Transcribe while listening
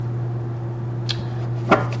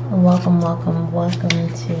Welcome to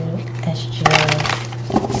SGL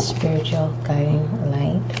Spiritual Guiding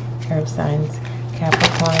Light. Earth signs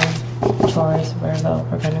Capricorn, Taurus, Virgo.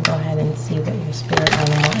 We're going to go ahead and see what your spirit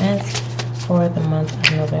animal is for the month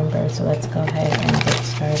of November. So let's go ahead and get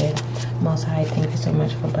started. Most High, thank you so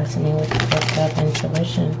much for blessing me with the gift of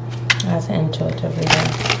intuition. As an intuitive reader,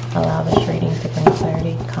 allow this reading to bring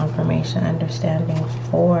clarity, confirmation, understanding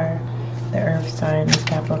for the earth signs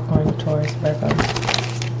Capricorn, Taurus, Virgo.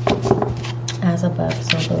 As above,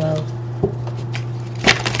 so below.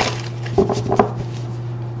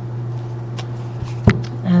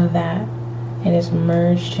 And that it is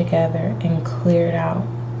merged together and cleared out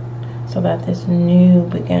so that this new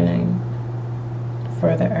beginning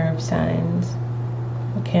for the earth signs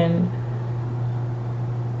can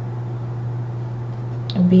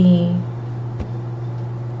be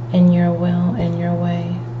in your will, in your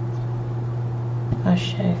way.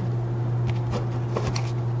 Ashe.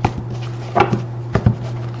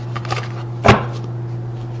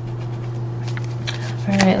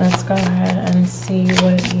 Alright, let's go ahead and see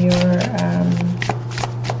what your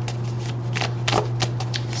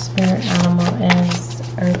spirit animal is,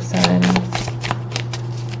 earth signs.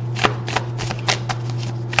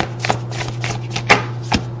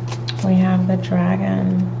 We have the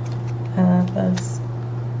dragon. I love this.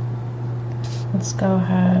 Let's go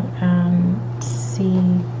ahead and see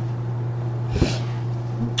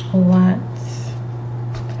what,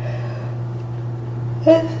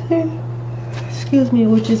 excuse me,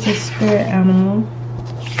 which is a spirit animal.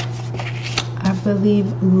 I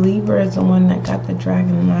believe Libra is the one that got the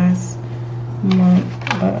dragon last month,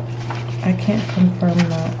 but I can't confirm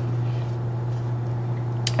that.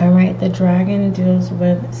 Alright, the dragon deals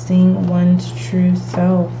with seeing one's true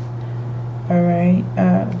self. Alright,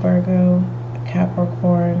 Virgo,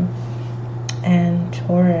 Capricorn, and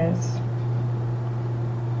Taurus.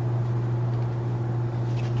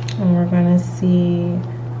 And we're going to see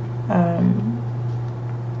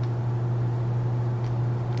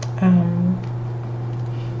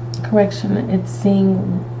correction, it's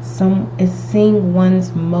seeing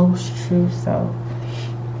one's most true self.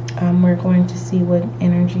 We're going to see what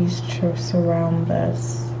energies surround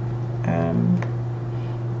us.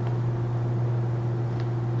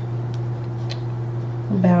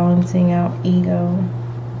 Balancing out ego.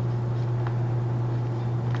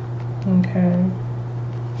 Okay.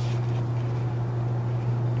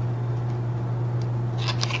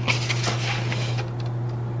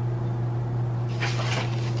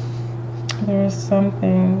 There's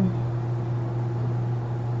something.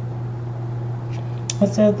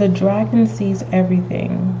 It says the dragon sees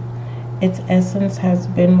everything. Its essence has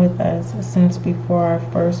been with us since before our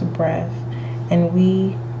first breath, and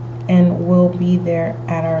will be there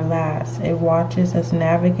at our last. It watches us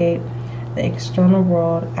navigate the external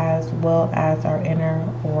world as well as our inner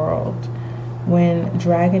world. When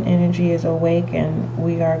dragon energy is awakened,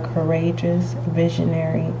 we are courageous,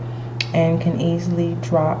 visionary, and can easily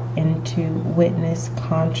drop into witness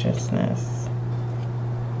consciousness.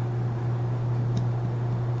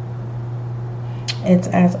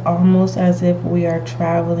 It's almost as if we are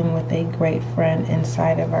traveling with a great friend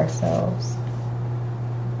inside of ourselves.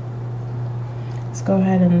 Let's go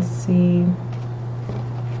ahead and see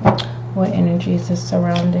what energies is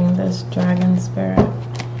surrounding this dragon spirit.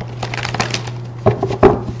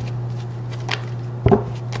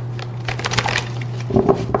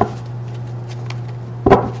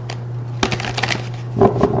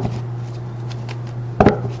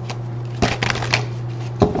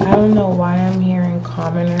 I don't know why I'm hearing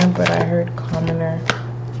commoner, but I heard commoner.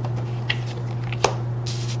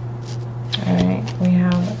 Alright, we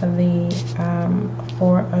have the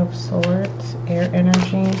Four of Swords, air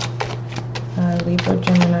energy, Libra,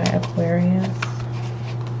 Gemini, Aquarius.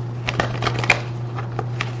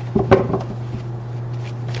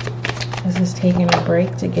 This is taking a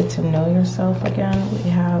break to get to know yourself again. We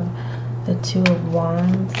have the Two of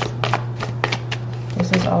Wands.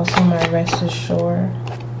 This is also my rest assured.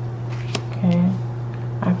 Okay,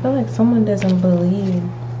 I feel like someone doesn't believe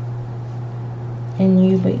in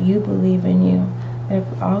you, but you believe in you. I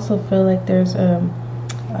also feel like there's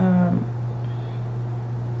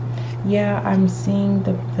yeah, I'm seeing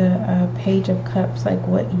the Page of Cups, like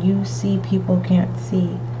what you see people can't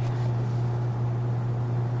see.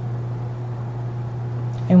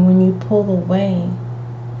 And when you pull away,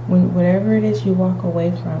 whatever it is you walk away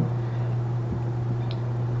from,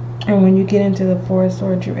 and when you get into the Four of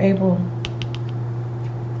Swords, you're able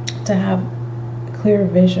to have clear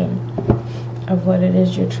vision of what it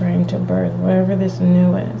is you're trying to birth, whatever this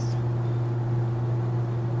new is.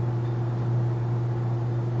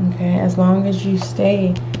 Okay, as long as you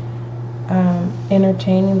stay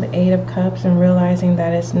entertaining the Eight of Cups and realizing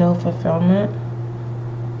that it's no fulfillment,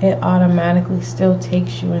 it automatically still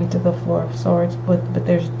takes you into the Four of Swords, but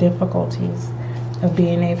there's difficulties of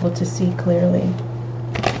being able to see clearly,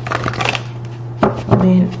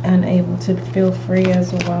 being unable to feel free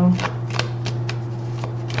as well.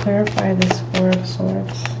 Clarify this Four of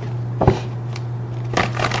Swords.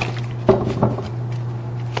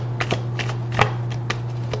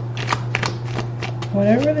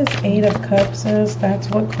 Whatever this Eight of Cups is, that's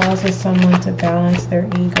what causes someone to balance their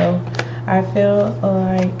ego. I feel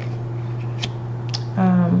like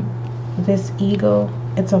this ego,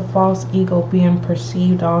 it's a false ego being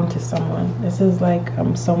perceived onto someone. This is like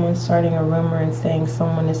someone starting a rumor and saying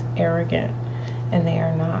someone is arrogant and they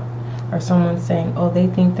are not. Or someone saying, oh, they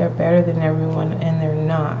think they're better than everyone and they're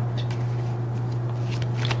not.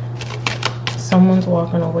 Someone's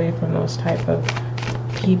walking away from those type of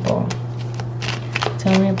people.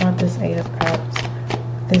 Tell me about this Eight of Cups.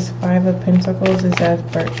 This Five of Pentacles is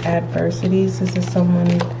adversities. This is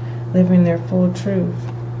someone living their full truth.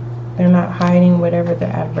 They're not hiding whatever the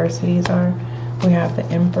adversities are. We have the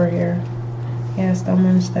Emperor here. Yeah,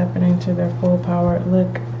 someone stepping into their full power.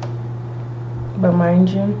 Look. But mind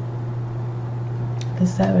you, the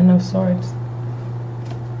Seven of Swords.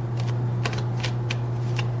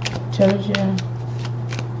 Shows you,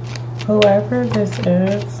 whoever this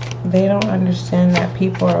is, they don't understand that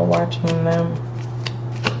people are watching them.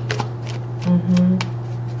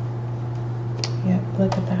 Yep,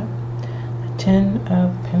 look at that. The Ten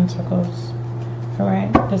of Pentacles.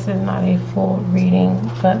 Alright, this is not a full reading,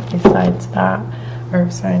 but besides that,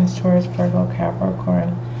 Earth signs, Taurus, Virgo,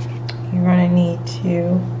 Capricorn, you're going to need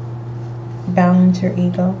to balance your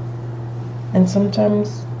ego. And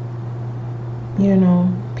sometimes, you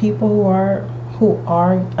know, people who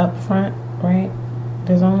are upfront, right?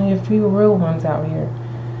 There's only a few real ones out here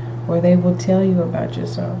where they will tell you about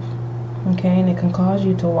yourself. Okay, and it can cause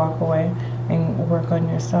you to walk away and work on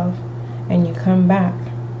yourself, and you come back,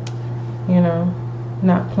 you know,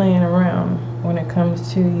 not playing around when it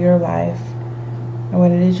comes to your life and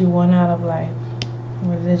what it is you want out of life,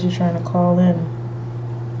 what it is you're trying to call in,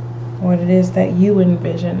 what it is that you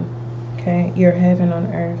envision. Okay, your heaven on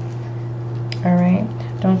earth. All right,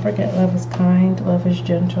 don't forget, love is kind, love is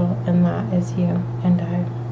gentle, and that is you and I.